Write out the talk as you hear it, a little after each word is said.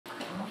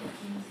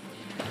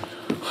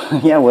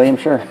Yeah, William,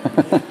 sure.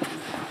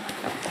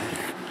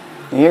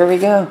 Here we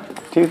go.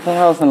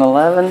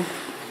 2011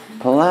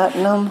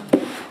 Platinum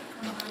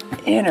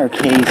inner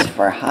case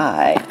for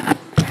high.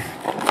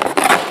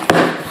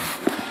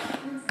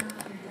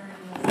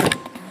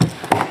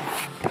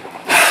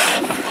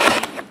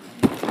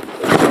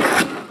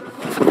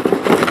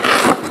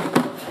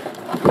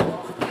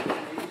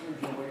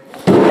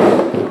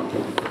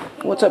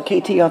 What's up,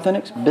 KT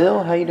Authentics?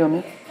 Bill, how you doing,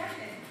 man?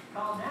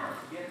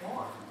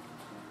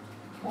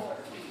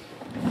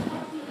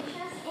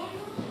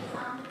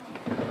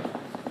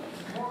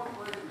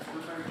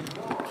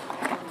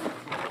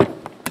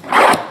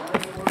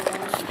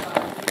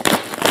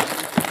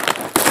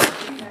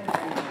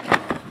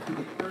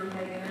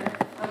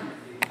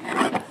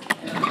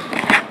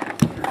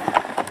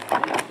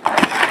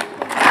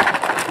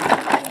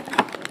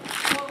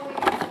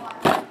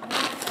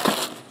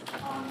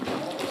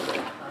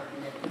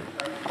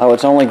 Oh,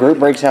 it's only group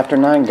breaks after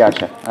 9?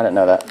 Gotcha. I didn't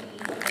know that.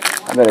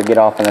 I better get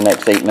off in the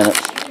next 8 minutes.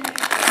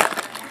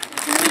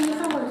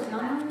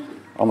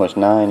 Almost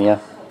 9, yeah.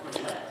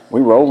 We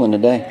rolling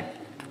today.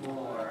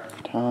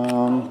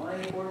 Tom.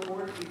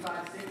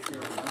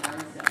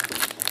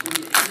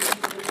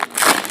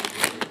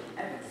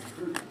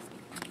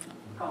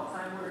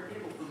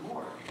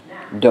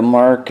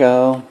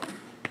 DeMarco.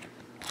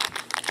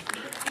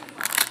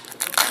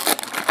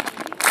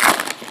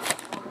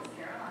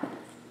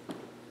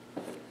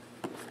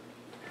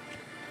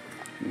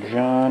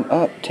 John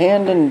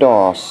Tandon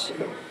Doss,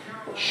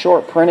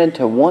 short printed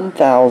to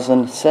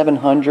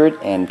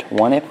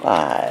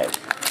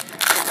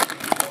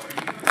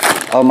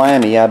 1,725. Oh,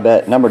 Miami, yeah, I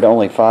bet. Numbered to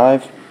only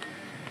 5.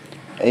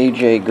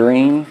 AJ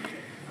Green.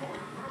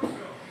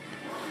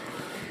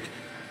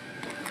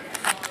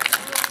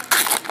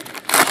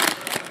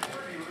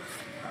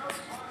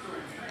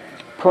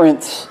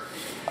 Prince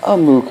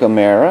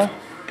Amukamara.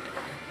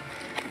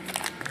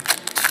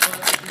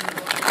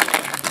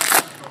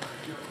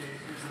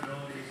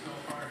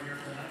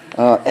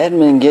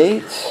 Edmund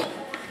Gates.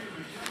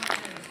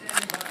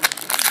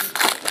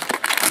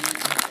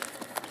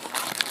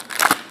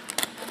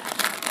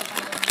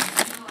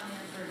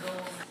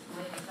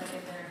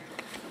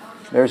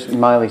 There's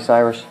Miley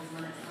Cyrus.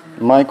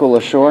 Michael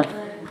LaShore.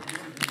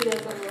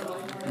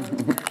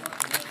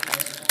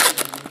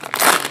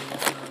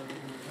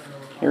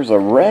 Here's a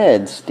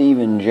red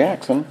Steven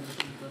Jackson.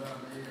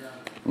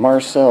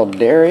 Marcel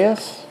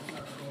Darius.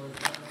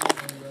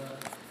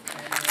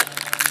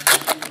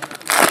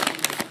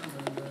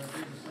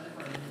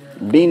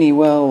 Beanie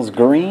Wells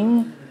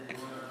Green,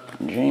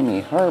 Jamie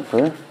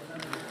Harper,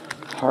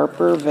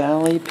 Harper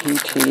Valley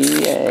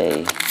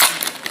PTA,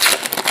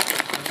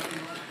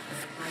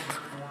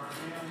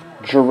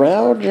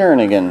 Jarrell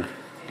Jernigan,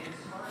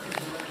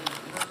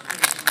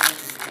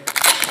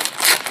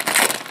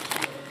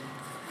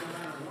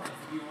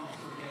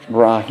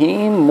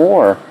 Raheem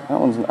Moore. That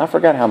one's, I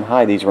forgot how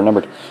high these were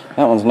numbered.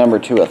 That one's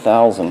numbered to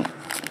 1,000.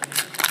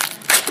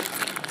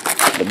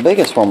 The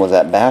biggest one was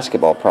that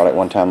basketball product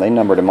one time. They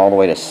numbered them all the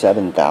way to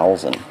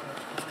 7,000.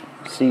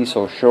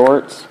 Cecil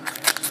Shorts.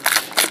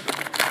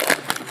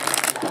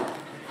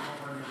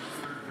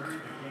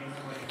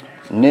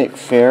 Nick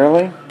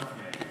Fairley.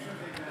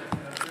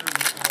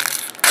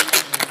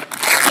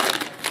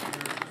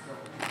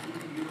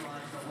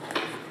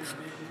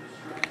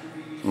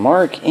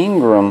 Mark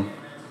Ingram.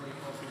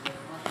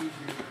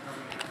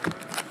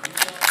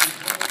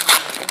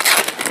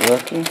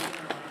 Rookie.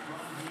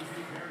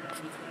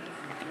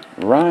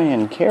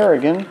 Ryan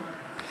Kerrigan.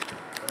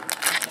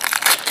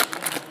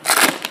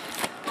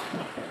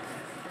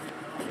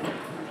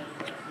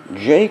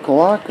 Jake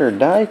Locker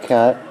die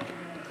cut.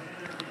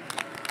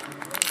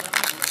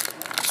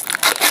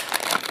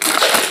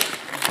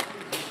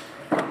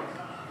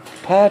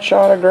 Patch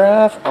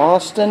autograph,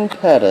 Austin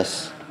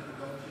Pettis.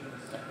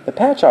 The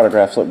patch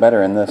autographs look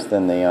better in this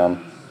than the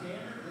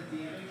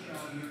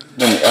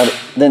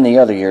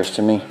other years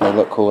to me. They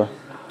look cooler.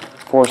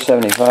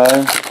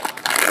 $4.75.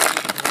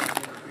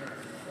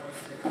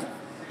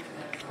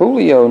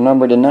 Julio,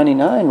 numbered to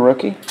 99,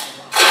 rookie.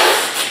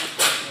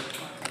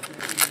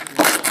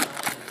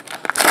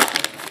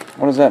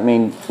 What does that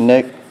mean,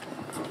 Nick?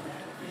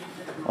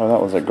 Oh,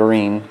 that was a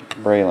green.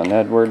 Braylon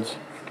Edwards.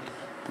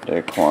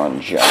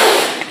 Daquan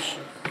Jones.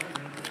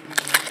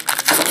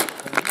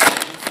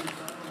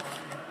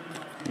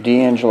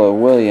 D'Angelo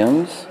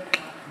Williams.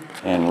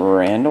 And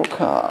Randall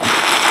Cobb.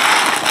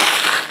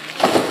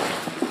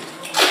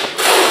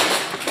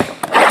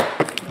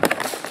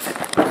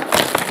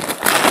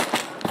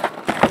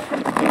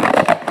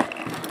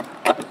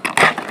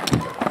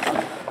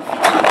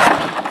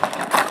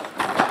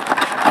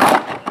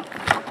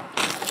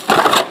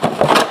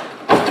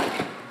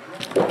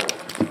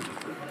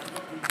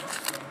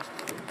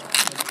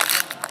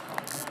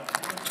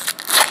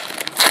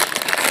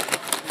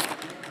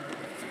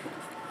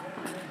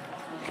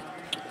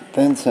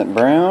 Vincent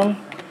Brown.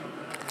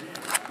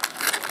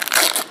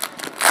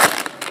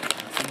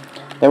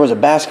 There was a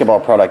basketball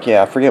product,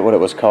 yeah, I forget what it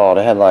was called.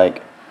 It had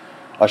like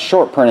a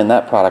short print, and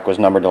that product was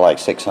numbered to like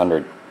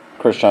 600.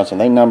 Chris Johnson,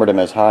 they numbered him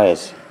as high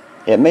as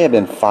It may have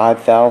been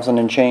 5,000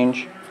 and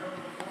change,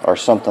 or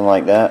something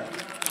like that.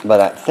 But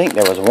I think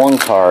there was one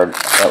card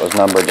that was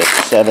numbered to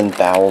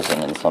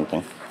 7,000 and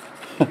something.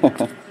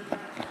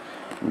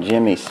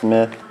 Jimmy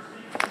Smith.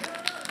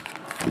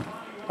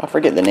 I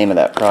forget the name of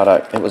that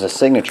product. It was a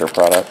signature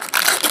product.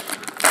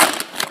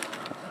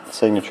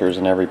 Signatures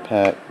in every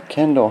pack.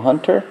 Kendall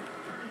Hunter.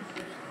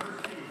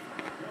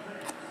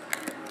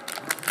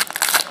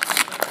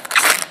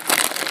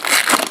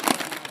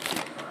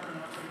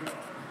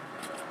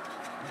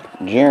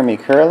 Jeremy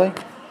Curley.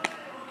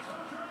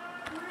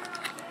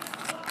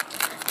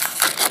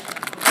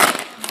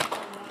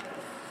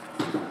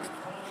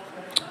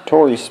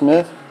 Torrey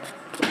Smith.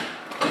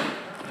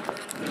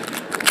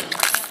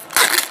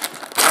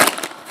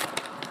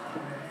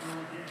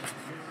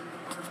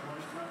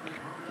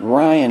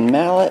 Ryan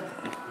Mallett.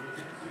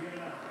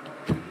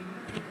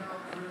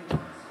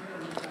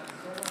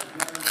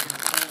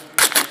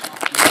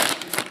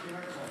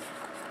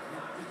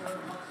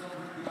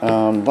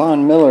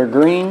 Von Miller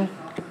Green.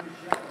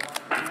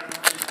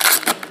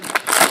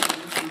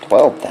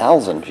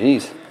 12,000,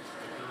 jeez.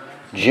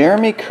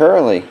 Jeremy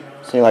Curley.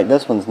 See, like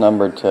this one's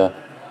numbered to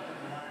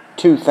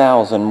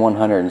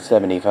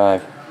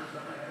 2,175.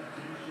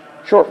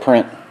 Short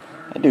print.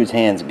 That dude's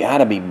hands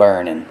gotta be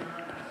burning.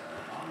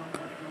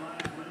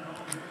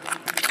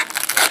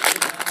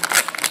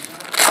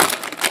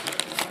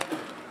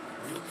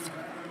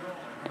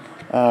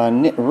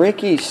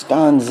 Ricky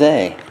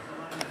Stanze.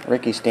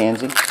 Ricky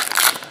Stanze.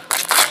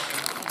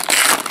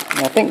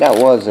 I think that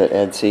was it,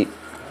 Ed Seat.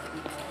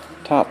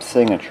 Top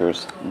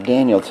signatures.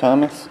 Daniel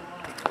Thomas.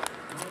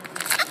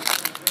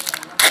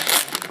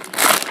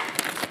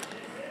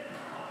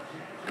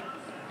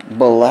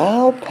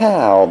 Bilal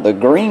Powell, the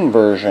green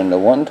version, the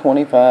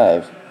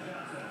 125.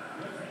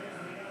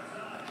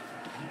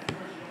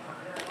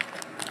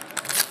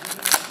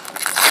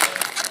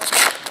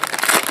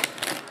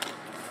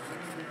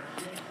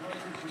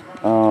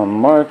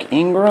 Mark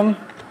Ingram.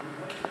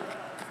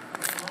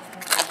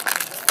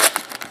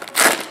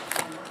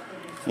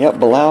 Yep,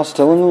 Bilal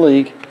still in the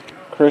league.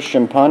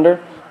 Christian Ponder.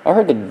 I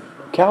heard the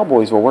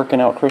Cowboys were working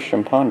out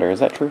Christian Ponder.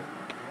 Is that true?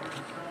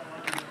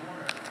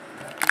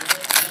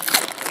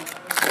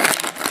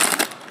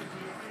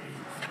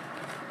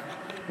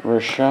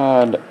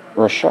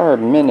 Rashard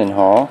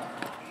Mendenhall.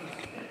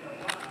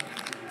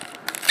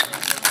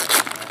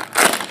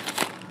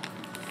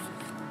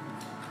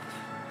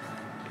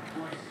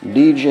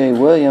 DJ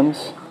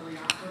Williams.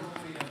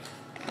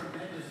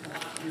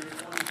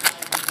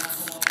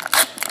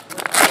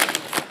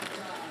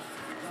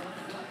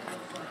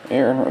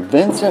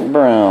 Vincent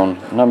Brown,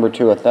 number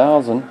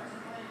 2,000.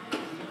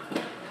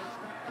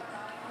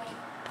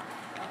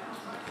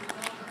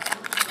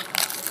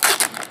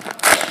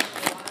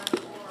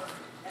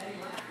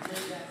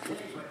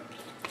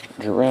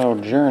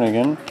 Gerald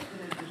Jernigan.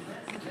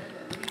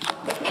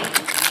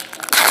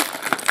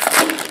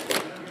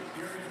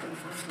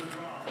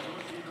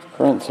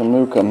 Prince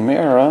Amuka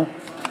Mara.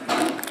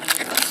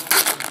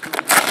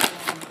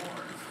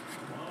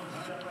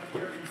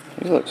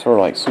 These look sort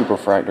of like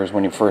superfractors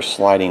when you're first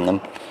sliding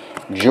them.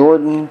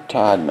 Jordan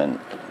Todman.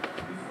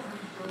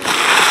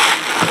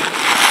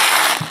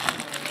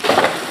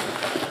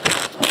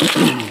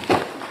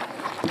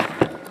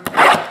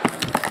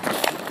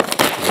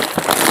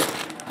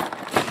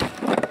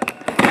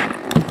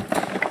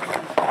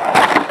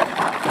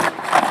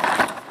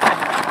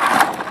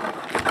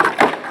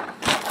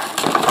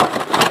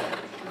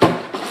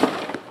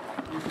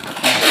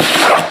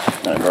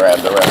 I'm gonna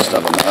grab the rest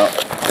of them out.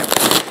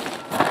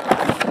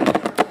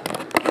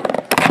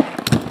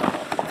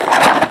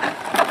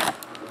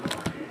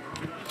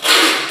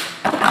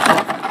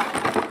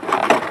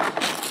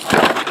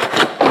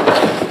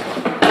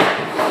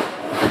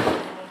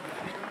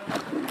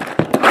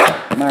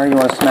 Mary, you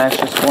want to smash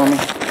this for me?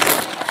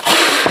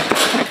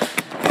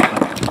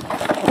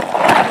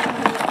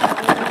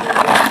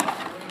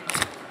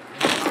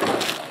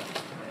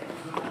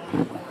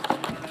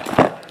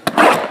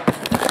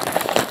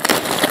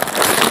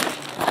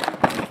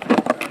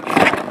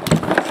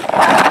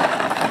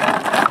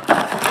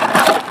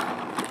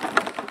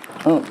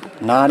 Oh,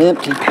 not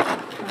empty.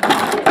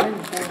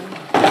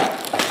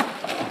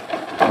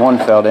 One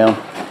fell down.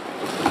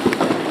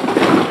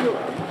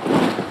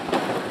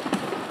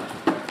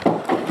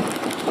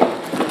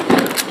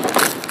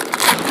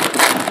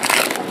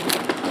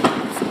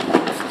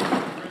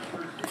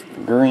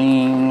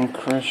 Green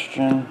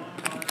Christian.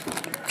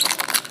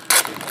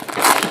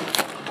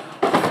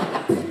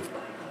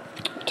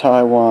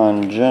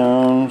 Taiwan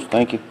Jones.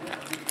 Thank you.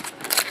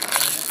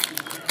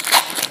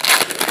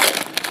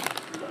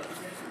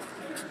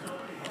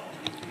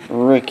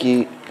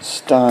 Ricky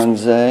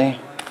Stanze.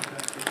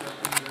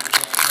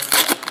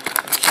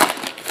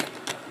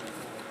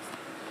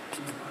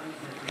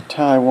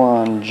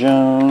 Taiwan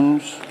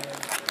Jones.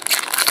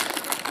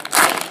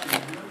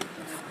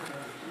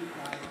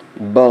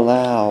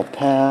 Bilal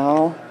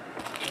Powell.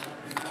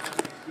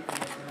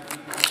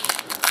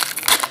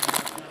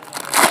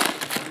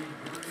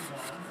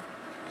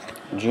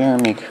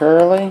 Jeremy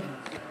Curley.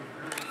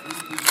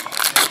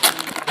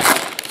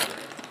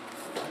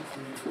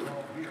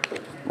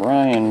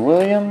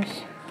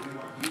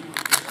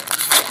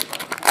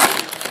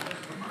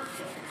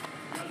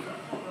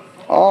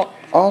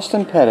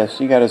 Austin Pettis.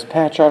 You got his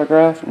patch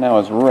autograph, now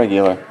his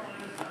regular.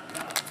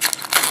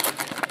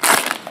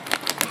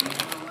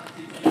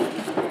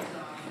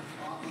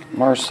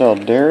 Marcel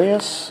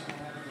Darius.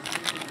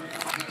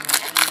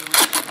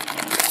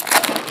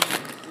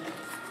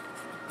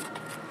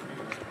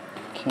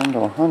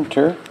 Kendall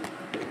Hunter.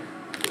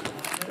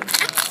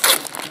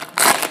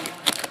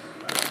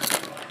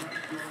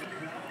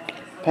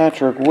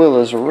 Patrick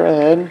Willis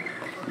red.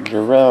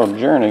 Gerald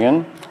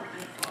Jernigan.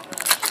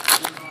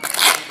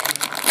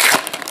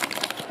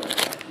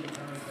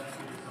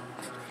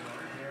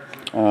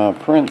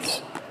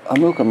 Prince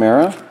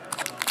Amukamara.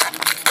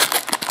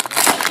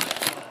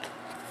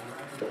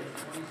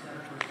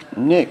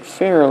 Nick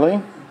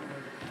Fairley.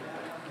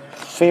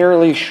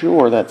 Fairly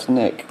sure that's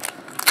Nick.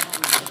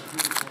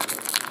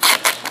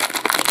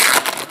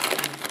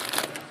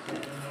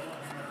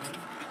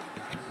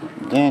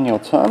 Daniel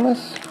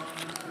Thomas.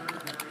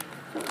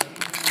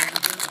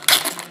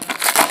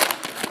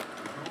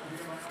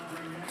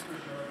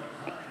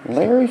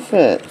 Larry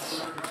Fitz.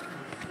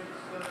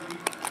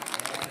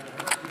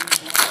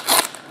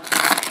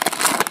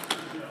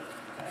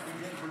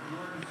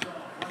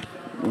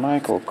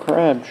 Michael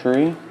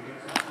Crabtree.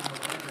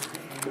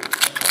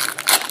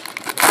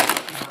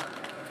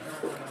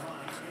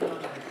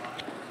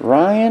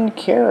 Ryan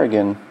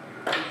Kerrigan.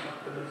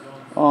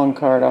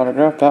 On-card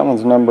autograph. That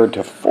one's numbered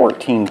to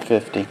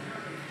 1450.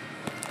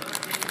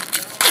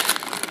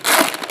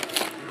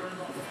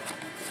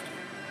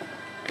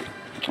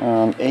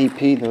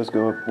 AP, those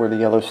go where the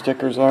yellow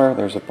stickers are.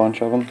 There's a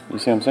bunch of them. You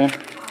see what I'm saying?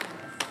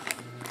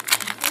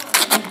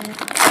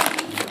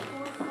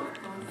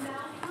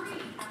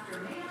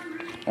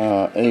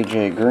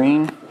 AJ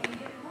Green.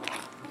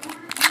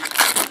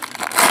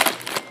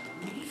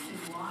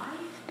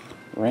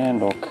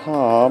 Randall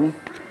Cobb.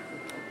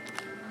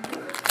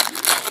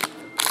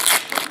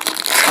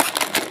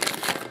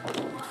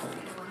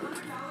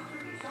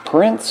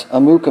 Prince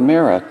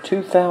Amukamara,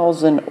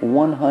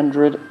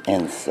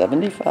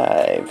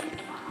 2,175.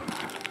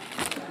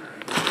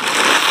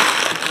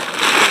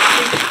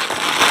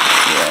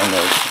 Yeah, and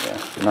those, yeah,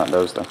 not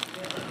those though.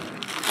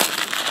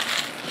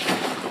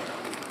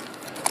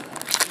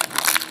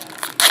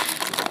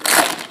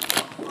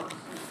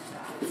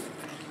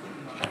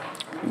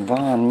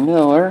 Von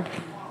Miller.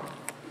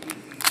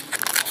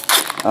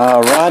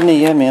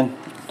 Rodney, yeah, man.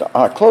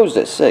 Closed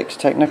at 6,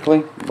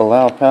 technically.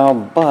 Bilal Powell,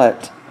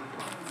 but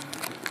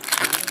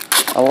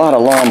a lot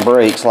of long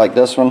breaks like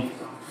this one.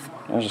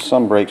 There's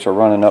some breaks are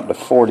running up to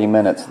 40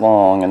 minutes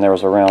long, and there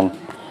was around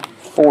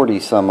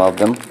 40 some of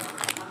them.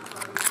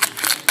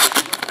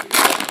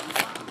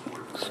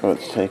 So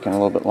it's taking a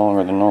little bit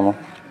longer than normal.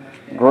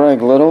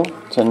 Greg Little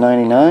to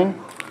 99.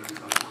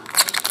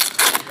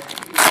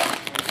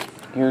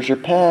 Here's your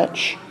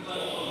patch.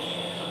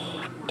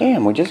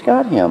 Damn, we just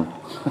got him.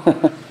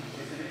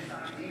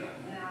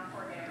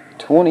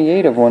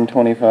 28 of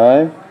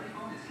 125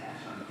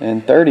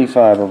 and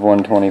 35 of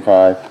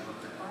 125.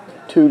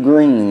 2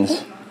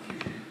 greens.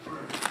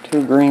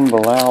 2 green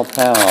Bilal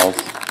Powells.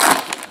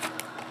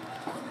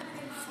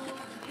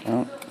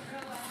 Oh.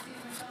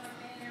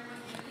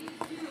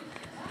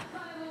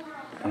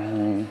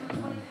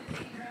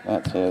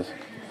 That's his.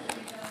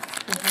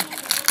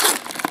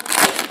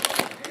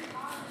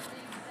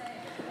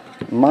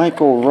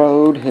 Michael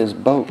Rode, his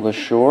Boatless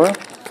Shore.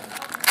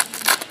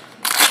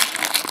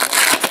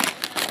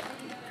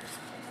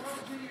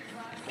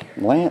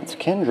 Lance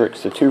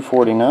Kendricks to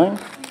 249.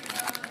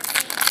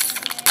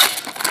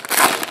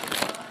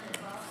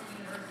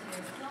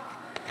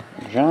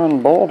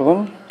 John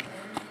Baldwin.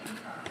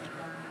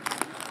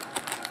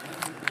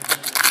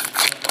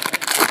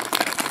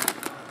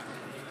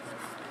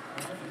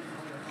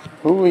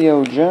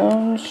 Julio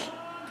Jones.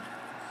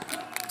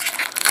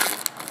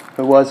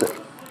 Who was it?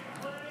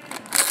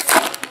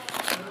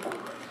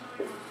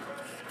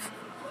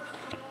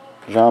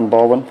 John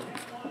Baldwin.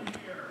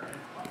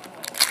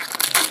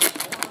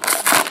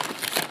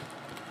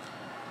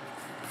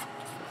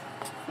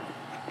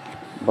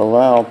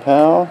 Bilal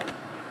Powell.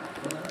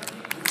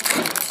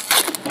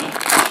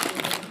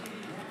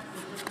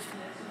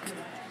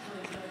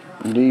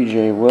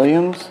 DJ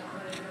Williams.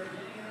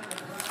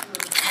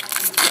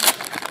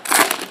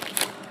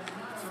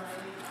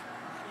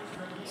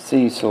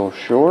 Cecil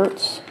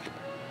Shorts.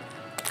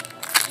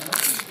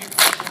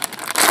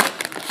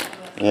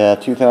 Yeah,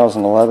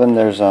 2011.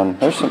 There's a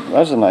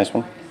nice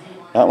one.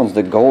 That one's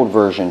the gold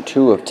version,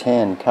 2 of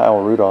 10. Kyle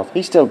Rudolph.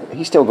 He's still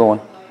going.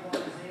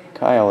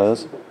 Kyle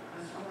is.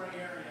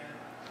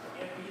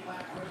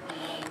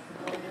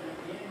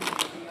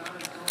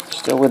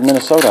 Still with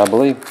Minnesota, I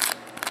believe.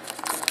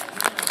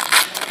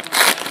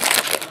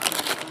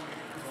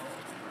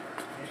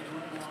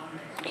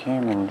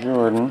 Cameron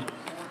Jordan.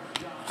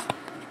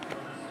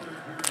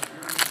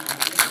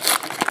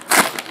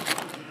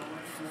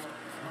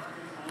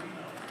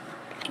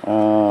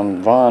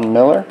 Von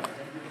Miller.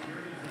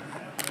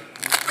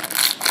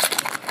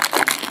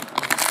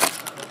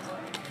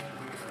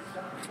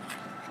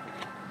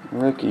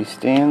 Ricky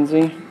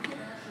Stanzi.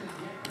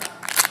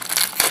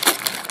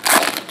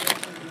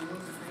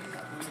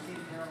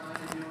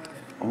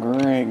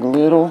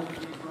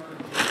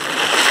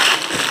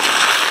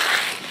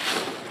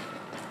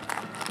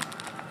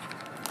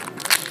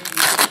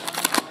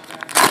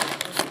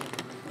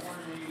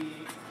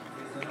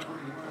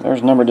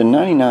 There's number to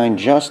 99,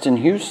 Justin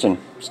Houston.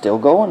 Still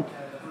going.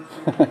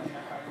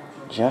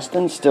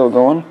 Justin's still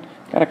going.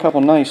 Got a couple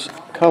nice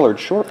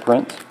colored short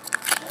prints.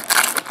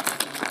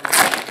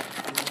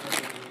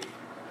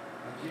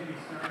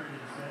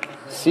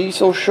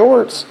 Cecil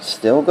Shorts,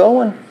 still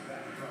going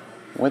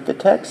with the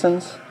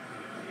Texans.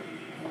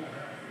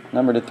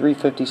 Number to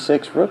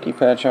 356, rookie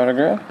patch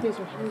autograph. These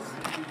are his.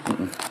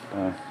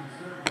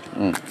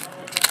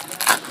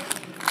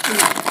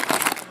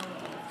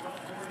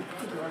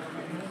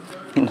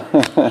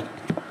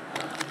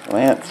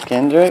 Lance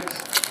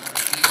Kendricks.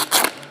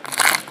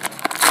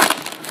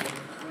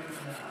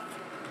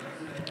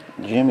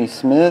 Jimmy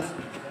Smith.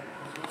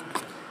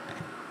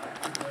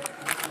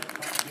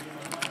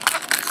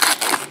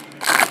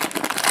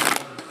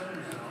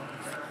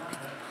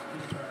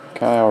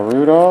 Kyle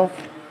Rudolph.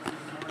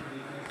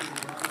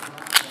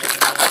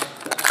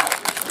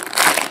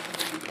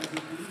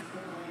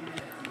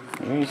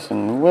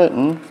 Jason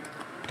Witten.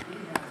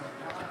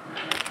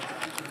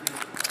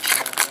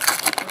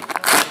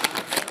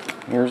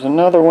 Here's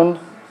another one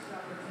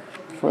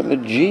for the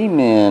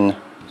G-Men.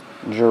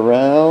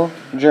 Jarrell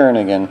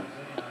Jernigan,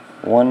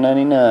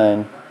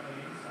 $1.99.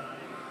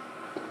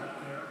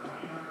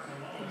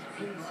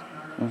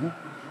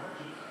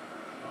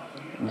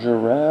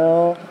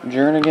 Jarrell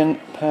Jernigan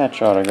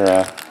patch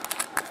autograph.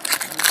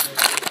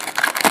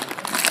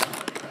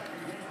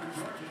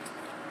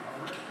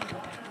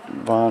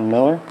 Von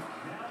Miller.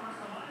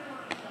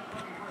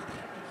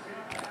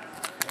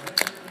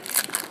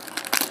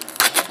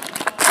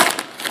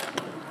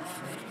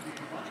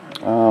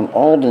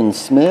 Alden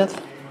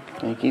Smith. I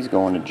think he's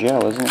going to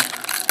jail, isn't he?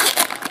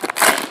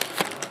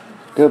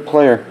 Good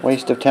player.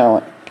 Waste of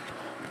talent.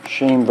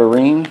 Shane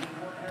Vereen.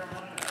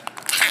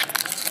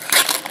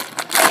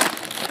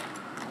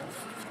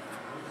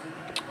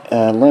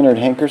 Leonard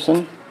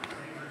Hankerson.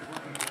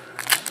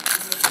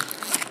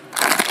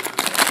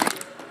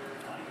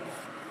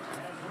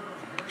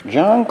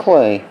 John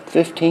Clay,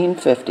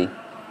 1550.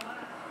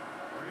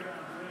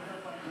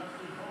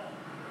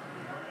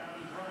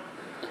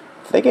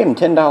 If they gave him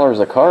 $10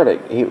 a card,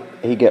 if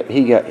he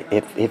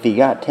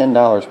got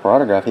 $10 per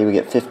autograph, he would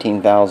get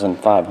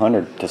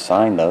 $15,500 to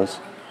sign those.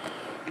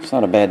 It's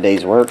not a bad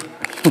day's work.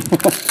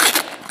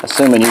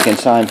 Assuming you can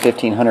sign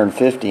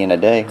 1,550 in a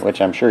day, which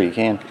I'm sure you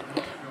can.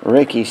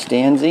 Ricky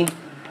Stanzi.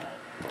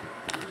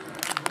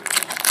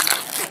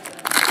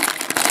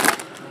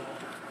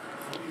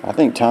 I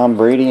think Tom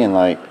Brady and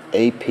like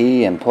AP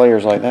and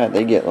players like that,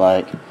 they get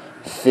like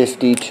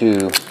 50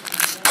 to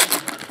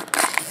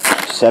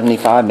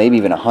 75, maybe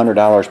even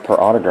 $100 per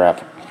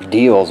autograph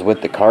deals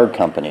with the card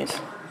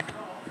companies.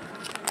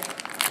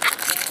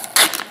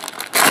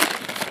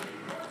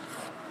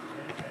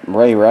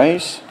 Ray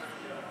Rice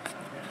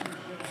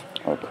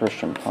or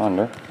Christian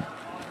Ponder.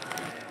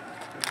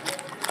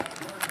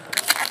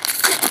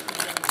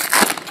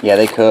 Yeah,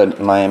 they could,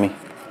 Miami.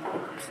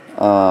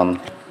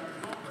 And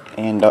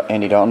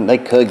Andy Dalton, they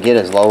could get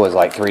as low as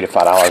like $3 to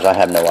 $5. I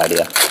have no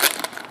idea.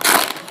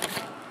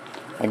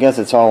 I guess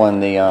it's all in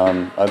the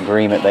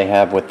agreement they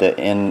have with the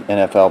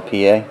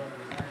NFLPA.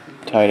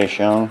 Titus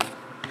Young.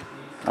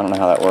 I don't know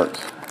how that works.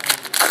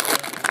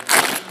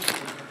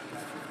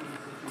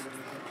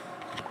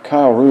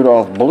 Kyle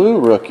Rudolph, blue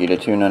rookie to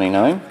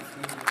 $2.99.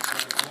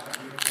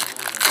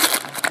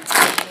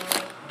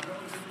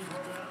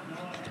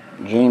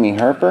 Jamie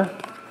Harper.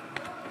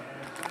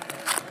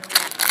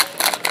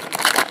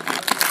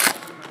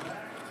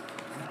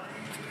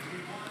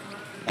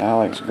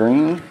 Alex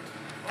Green.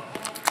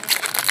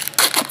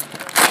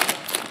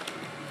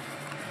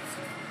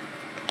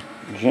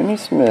 Jimmy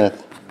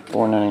Smith,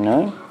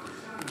 $4.99.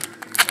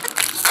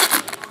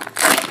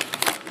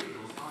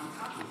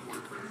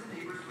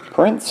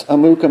 Prince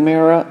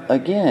Amukamara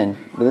again,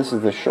 but this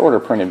is the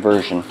shorter printed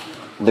version.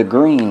 The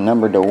green,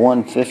 numbered to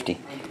 150.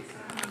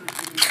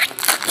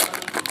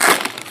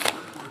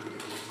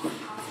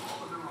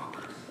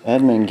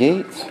 Edmund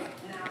Gates.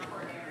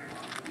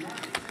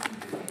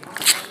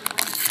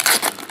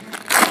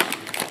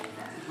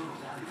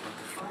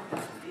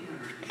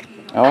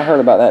 Oh, I heard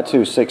about that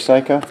too. Six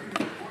Psycho.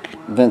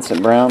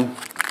 Vincent Brown.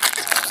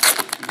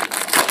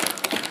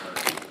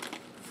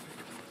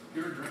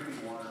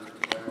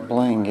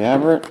 Blaine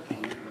Gabbert.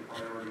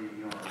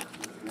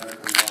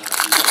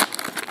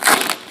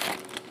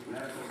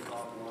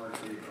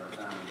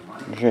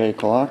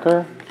 Jake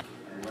Locker.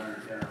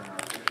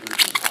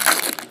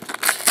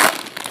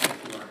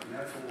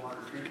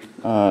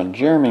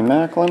 Jeremy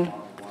Macklin.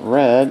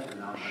 Red.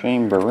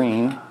 Shane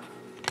Vereen.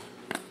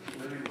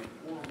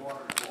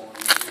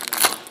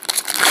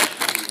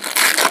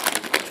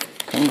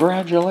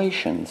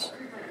 Congratulations.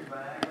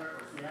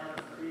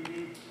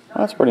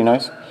 That's pretty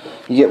nice.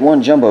 You get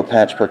one jumbo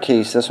patch per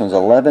case. This one's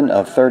 11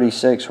 of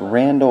 36.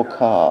 Randall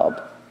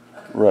Cobb,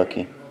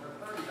 rookie.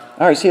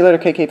 All right, see you later,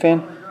 KK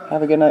fan.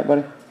 Have a good night,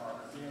 buddy.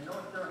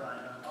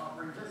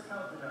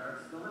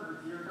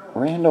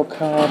 Randall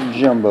Cobb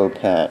jumbo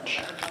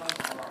patch.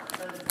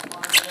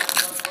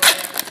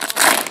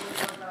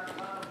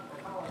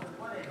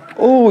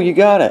 Oh, you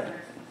got it.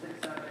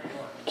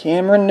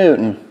 Cameron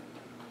Newton.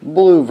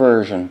 Blue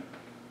version.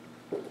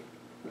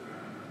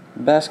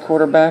 Best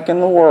quarterback in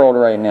the world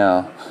right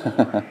now.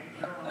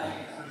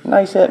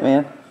 Nice hit,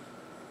 man.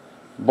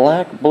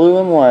 Black, blue,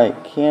 and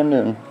white. Cam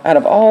Newton. Out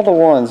of all the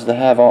ones that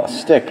have a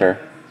sticker.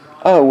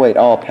 Oh, wait.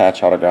 All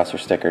patch autographs are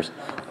stickers.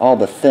 All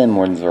the thin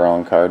ones are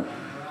on card.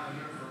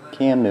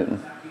 Cam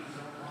Newton.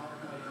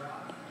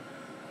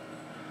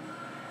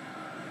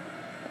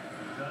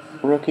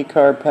 Rookie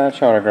card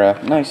patch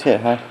autograph. Nice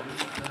hit, huh?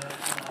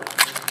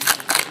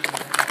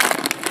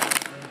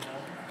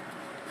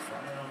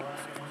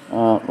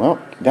 Well,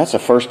 that's the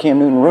first Cam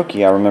Newton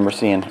rookie I remember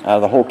seeing out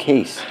of the whole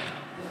case.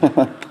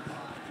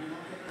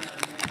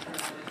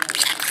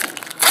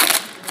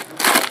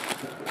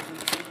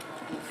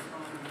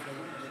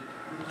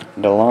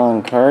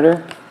 DeLon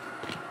Carter.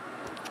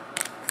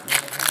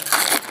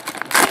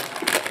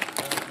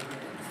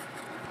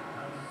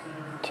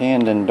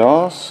 Tandon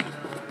Doss.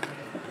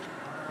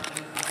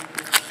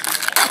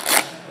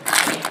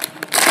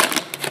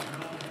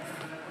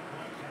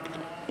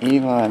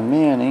 Eli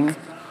Manning.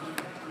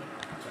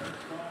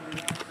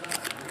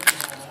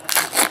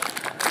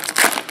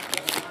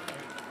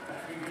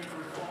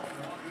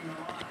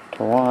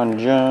 Tawan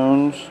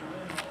Jones.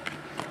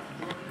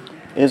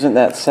 Isn't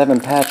that 7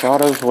 patch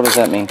autos? What does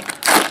that mean?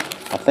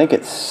 I think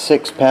it's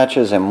 6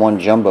 patches and 1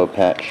 jumbo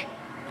patch.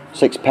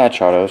 6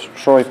 patch autos.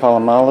 Troy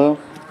Polamalu.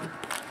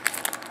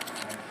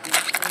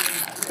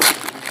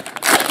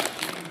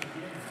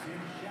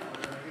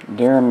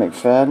 Darren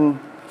McFadden.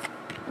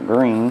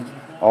 Green.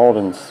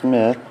 Alden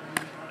Smith.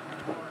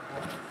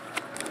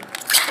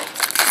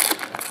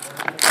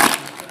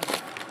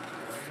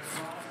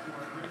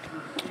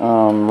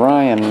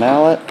 Ryan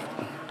Mallett.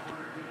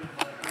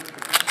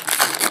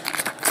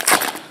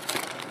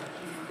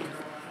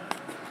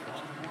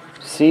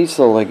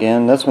 Cecil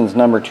again. This one's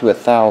numbered to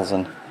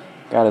 1,000.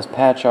 Got his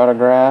patch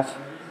autograph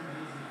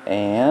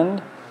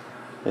and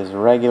his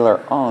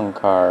regular on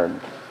card.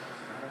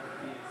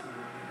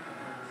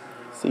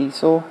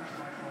 Cecil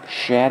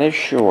shat his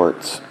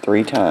shorts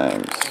 3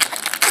 times.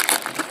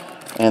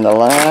 And the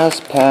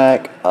last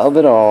pack of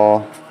it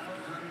all,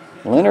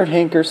 Leonard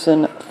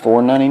Hankerson,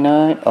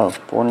 $4.99. Oh,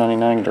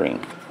 $4.99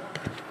 green.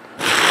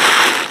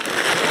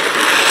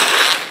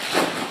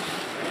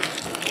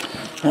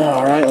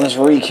 Alright, let's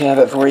recap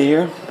it for you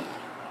here.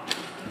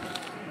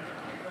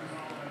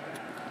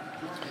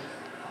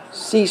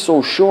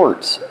 Cecil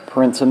Shorts,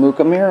 Prince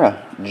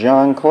Amukamara,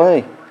 John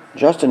Clay,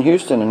 Justin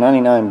Houston, a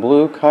 99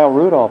 blue, Kyle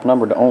Rudolph,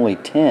 numbered to only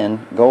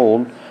 10,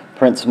 gold,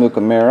 Prince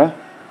Amukamara,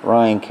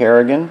 Ryan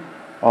Kerrigan,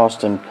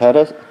 Austin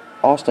Pettis,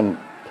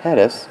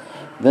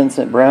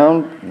 Vincent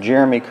Brown,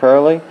 Jeremy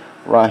Curley,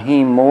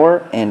 Raheem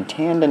Moore, and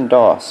Tandon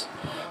Doss.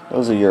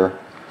 Those are your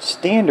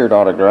standard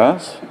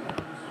autographs.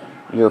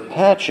 Your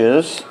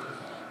patches,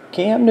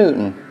 Cam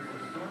Newton,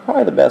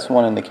 probably the best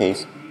one in the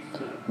case.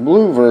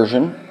 Blue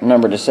version,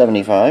 numbered to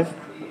 75.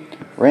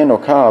 Randall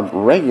Cobb,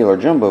 regular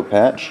jumbo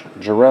patch.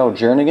 Jarrell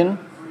Jernigan.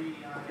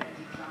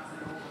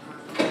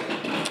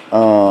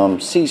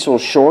 Cecil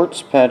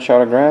Shorts, patch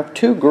autograph.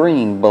 2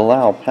 green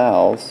Bilal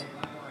Powells.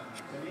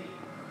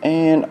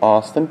 And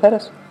Austin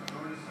Pettis.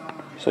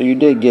 So you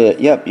did get,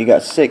 yep, you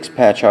got 6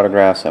 patch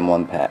autographs and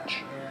 1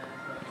 patch.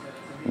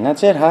 And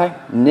that's it. Hi,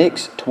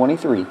 Nix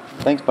 23.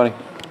 Thanks, buddy.